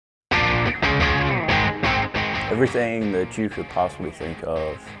Everything that you could possibly think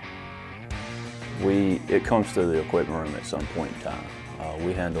of, it comes to the equipment room at some point in time.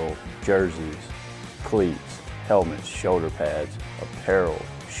 We handle jerseys, cleats, helmets, shoulder pads, apparel,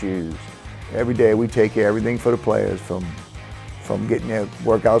 shoes. Every day we take care of everything for the players, from getting their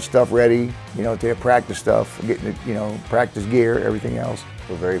workout stuff ready, their practice stuff, getting the, practice gear, everything else.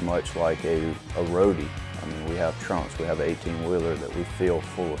 We're very much like a roadie. I mean, we have trunks, we have an 18-wheeler that we fill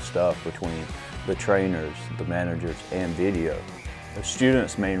full of stuff between the trainers, the managers, and video. The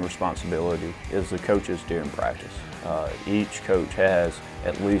student's main responsibility is the coaches during practice. Each coach has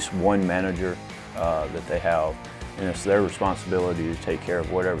at least one manager that they have, and it's their responsibility to take care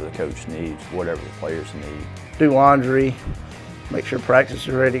of whatever the coach needs, whatever the players need. Do laundry, make sure practice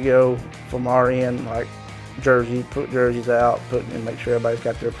is ready to go from our end, like put jerseys out, and make sure everybody's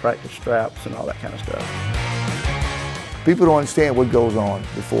got their practice straps and all that kind of stuff. People don't understand what goes on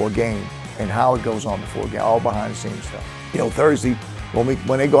before a game and how it goes on before a game, all behind the scenes stuff. Thursday,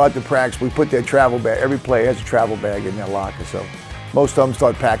 when they go out to practice, we put their travel bag, every player has a travel bag in their locker, so most of them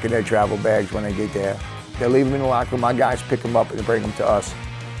start packing their travel bags when they get there. They leave them in the locker room, my guys pick them up and bring them to us.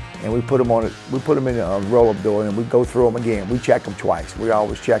 And we put them in a roll-up door and we go through them again. We check them twice. We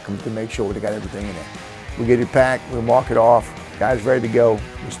always check them to make sure they got everything in there. We get it packed, we mark it off, guys ready to go,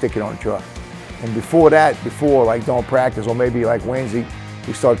 we stick it on the truck. And before like during practice, or maybe like Wednesday,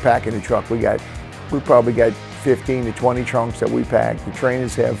 we start packing the truck. We probably got 15 to 20 trunks that we pack. The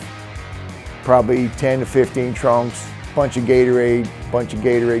trainers have probably 10 to 15 trunks, bunch of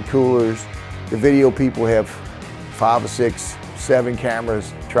Gatorade coolers. The video people have 5 or 6, 7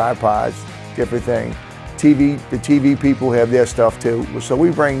 cameras, tripods, different thing. The TV people have their stuff too. So we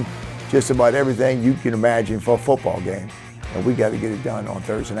bring just about everything you can imagine for a football game. And we got to get it done on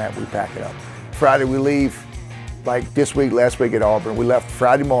Thursday night. We pack it up. Friday we leave, like last week at Auburn. We left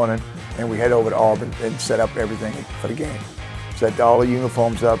Friday morning and we head over to Auburn and set up everything for the game. Set all the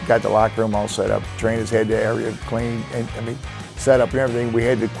uniforms up, got the locker room all set up. Trainers had the area clean, set up and everything. We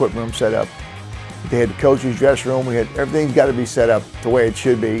had the equipment room set up. They had the coach's dressing room. Everything's got to be set up the way it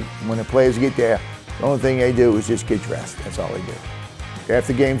should be. When the players get there, the only thing they do is just get dressed. That's all they do.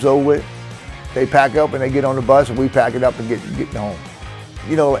 After the game's over with, they pack up and they get on the bus and we pack it up and get home.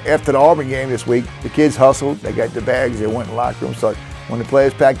 After the Auburn game this week, the kids hustled. They got the bags. They went in the locker room. So when the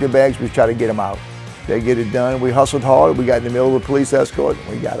players packed their bags, we try to get them out. They get it done. We hustled hard. We got in the middle of the police escort and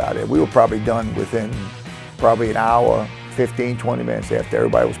we got out of there. We were probably done within probably an hour, 15, 20 minutes after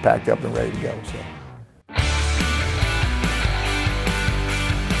everybody was packed up and ready to go. So.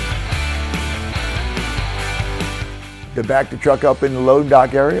 To back the truck up in the loading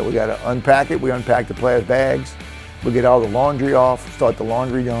dock area, we got to unpack it. We unpack the players' bags. We get all the laundry off, start the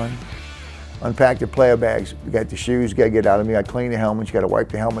laundry done. Unpack the player bags. We got the shoes, got to get out of them. You got to clean the helmets, you got to wipe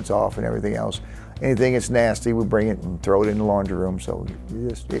the helmets off and everything else. Anything that's nasty, we bring it and throw it in the laundry room. So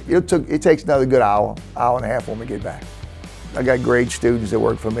it takes another good hour and a half when we get back. I got great students that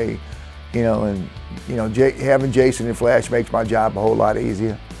work for me, having Jason and Flash makes my job a whole lot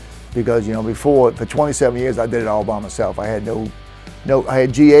easier. Because before, for 27 years, I did it all by myself. I had I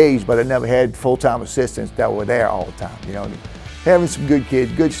had GAs, but I never had full-time assistants that were there all the time. Having some good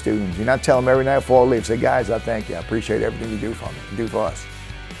kids, good students, I tell them every night before I leave, say, guys, I thank you. I appreciate everything you do for me, you do for us.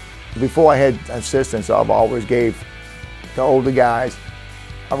 Before I had assistants, I've always gave the older guys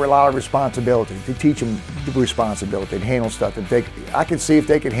a lot of responsibility, to teach them the responsibility and handle stuff. I could see if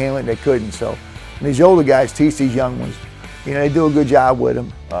they could handle it and they couldn't. So these older guys teach these young ones. They do a good job with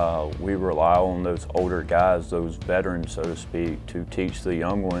them. We rely on those older guys, those veterans, so to speak, to teach the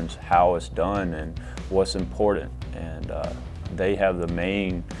young ones how it's done and what's important. And they have the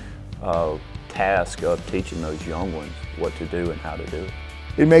main task of teaching those young ones what to do and how to do it.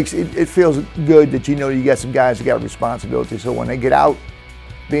 It feels good that you got some guys that got responsibility. So when they get out,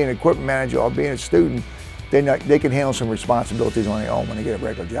 being an equipment manager or being a student, they can handle some responsibilities on their own when they get a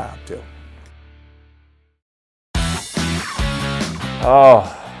regular job too.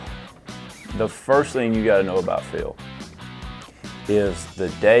 Oh, the first thing you got to know about Phil is the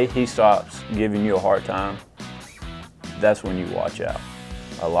day he stops giving you a hard time, that's when you watch out.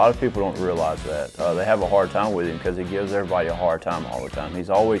 A lot of people don't realize that. They have a hard time with him because he gives everybody a hard time all the time.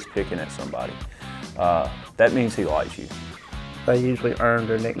 He's always picking at somebody. That means he likes you. They usually earn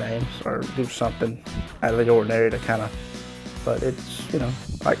their nicknames or do something out of the ordinary to but it's,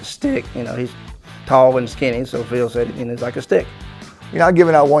 like a stick. He's tall and skinny, so Phil said it's like a stick. I'm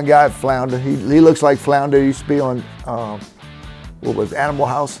giving out one guy, Flounder. He looks like Flounder. He used to be on, Animal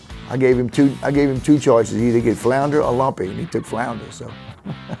House. I gave him two choices. He either get Flounder or Lumpy, and he took Flounder. So.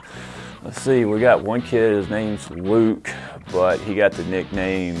 Let's see, we got one kid, his name's Luke, but he got the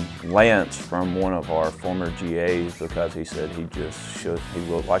nickname Lance from one of our former GAs because he said he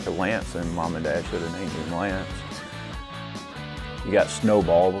looked like a Lance and Mom and Dad should have named him Lance. He got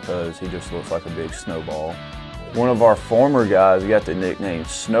Snowball because he just looks like a big snowball. One of our former guys got the nickname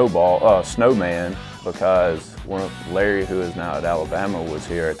Snowman because Larry, who is now at Alabama, was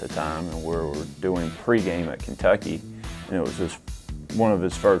here at the time, and we were doing pregame at Kentucky, and it was just one of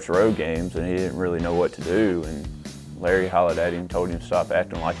his first road games, and he didn't really know what to do. And Larry hollered at him, told him to stop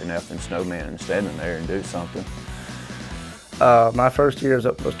acting like an effing snowman and standing there and do something. My first year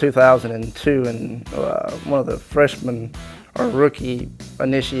was 2002, and one of the freshmen or rookie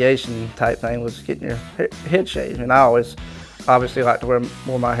initiation type thing was getting your head shaved. And I always obviously like to wear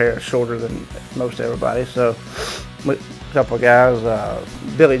my hair shorter than most everybody. So a couple of guys,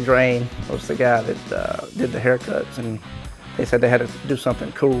 Billy Drain was the guy that did the haircuts, and they said they had to do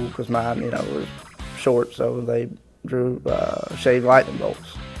something cool because mine, was short. So they drew shaved lightning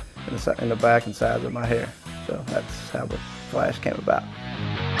bolts in the back and sides of my hair. So that's how the flash came about.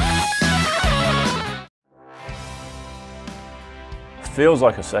 Feels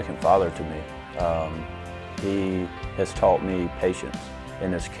like a second father to me. He has taught me patience,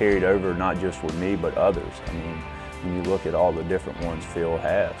 and it's carried over not just with me, but others. I mean, when you look at all the different ones Phil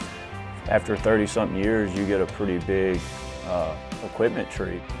has. After 30-something years, you get a pretty big equipment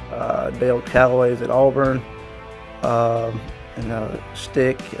tree. Dale Calloway's at Auburn, and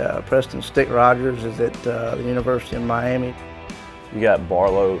Preston Stick Rogers is at the University of Miami. You got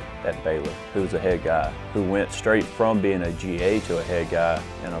Barlow at Baylor, who's a head guy, who went straight from being a GA to a head guy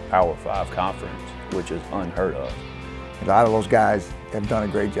in a Power 5 conference, which is unheard of. A lot of those guys have done a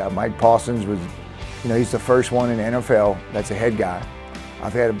great job. Mike Parsons was, he's the first one in the NFL that's a head guy. I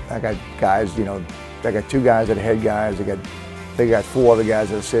got guys, I got 2 guys that are head guys. They got 4 other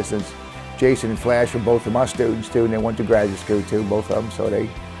guys that are assistants. Jason and Flash were both of my students too, and they went to graduate school too, both of them. So they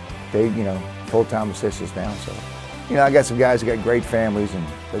full-time assistants now. So. I got some guys that got great families and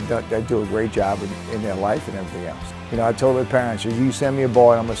that do a great job in their life and everything else. I told their parents, if you send me a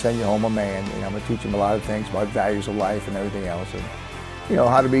boy, I'm going to send you home a man. I'm going to teach him a lot of things about values of life and everything else. And,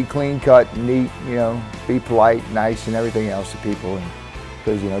 how to be clean cut, neat, be polite, nice, and everything else to people.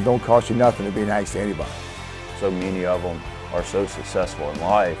 Because, don't cost you nothing to be nice to anybody. So many of them are so successful in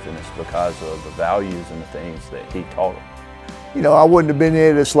life, and it's because of the values and the things that he taught them. I wouldn't have been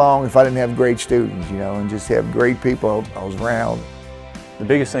there this long if I didn't have great students, and just have great people I was around. The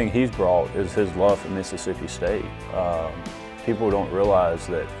biggest thing he's brought is his love for Mississippi State. People don't realize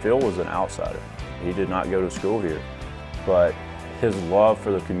that Phil was an outsider. He did not go to school here, but his love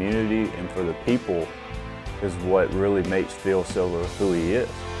for the community and for the people is what really makes Phil Silver who he is.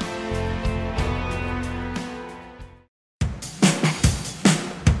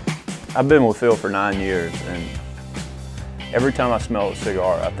 I've been with Phil for 9 years, and every time I smell a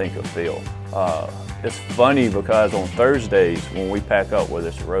cigar, I think of Phil. It's funny because on Thursdays when we pack up, whether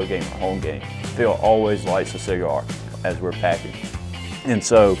it's a road game or home game, Phil always lights a cigar as we're packing. And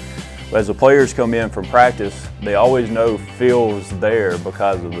so as the players come in from practice, they always know Phil's there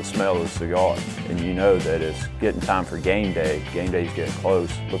because of the smell of the cigar. And you know that it's getting time for game day. Game day's getting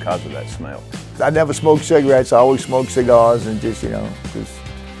close because of that smell. I never smoked cigarettes. I always smoked cigars, and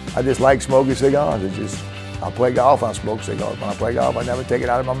I just like smoking cigars. I play golf, I smoke cigars. When I play golf, I never take it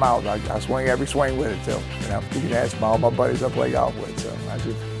out of my mouth. I swing every swing with it, so you can ask all my buddies I play golf with. So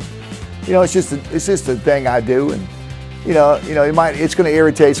it's just a thing I do, and it's going to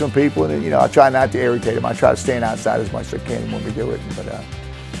irritate some people, and I try not to irritate them. I try to stand outside as much as I can when we do it.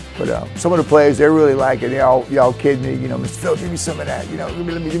 But some of the players, they really like it. Y'all kidding me? Mr. Phil, give me some of that. Let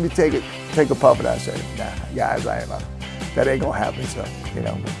me take a puff of that. I said, nah, guys, that ain't gonna happen. So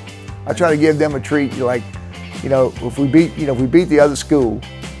I try to give them a treat, if we beat the other school,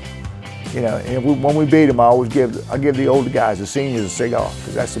 and when we beat them, I give the older guys, the seniors, a cigar,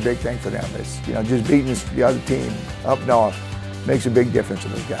 because that's the big thing for them. It's just beating the other team up north makes a big difference to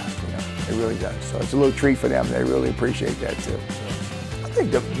those guys. It really does. So it's a little treat for them. They really appreciate that too. So I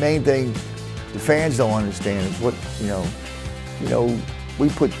think the main thing the fans don't understand is what we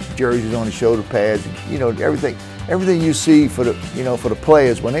put jerseys on the shoulder pads, everything you see for the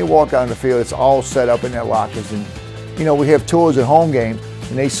players when they walk out on the field, it's all set up in their lockers, and we have tours at home games,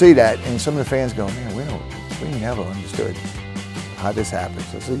 and they see that, and some of the fans go, man, we never understood how this happens.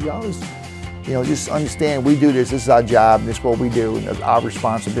 So y'all just understand we do this. This is our job. This is what we do, and it's our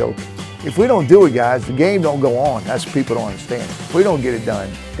responsibility. If we don't do it, guys, the game don't go on. That's what people don't understand. If we don't get it done,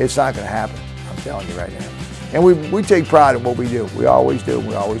 it's not going to happen. I'm telling you right now. And we take pride in what we do. We always do.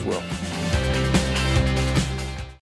 We always will.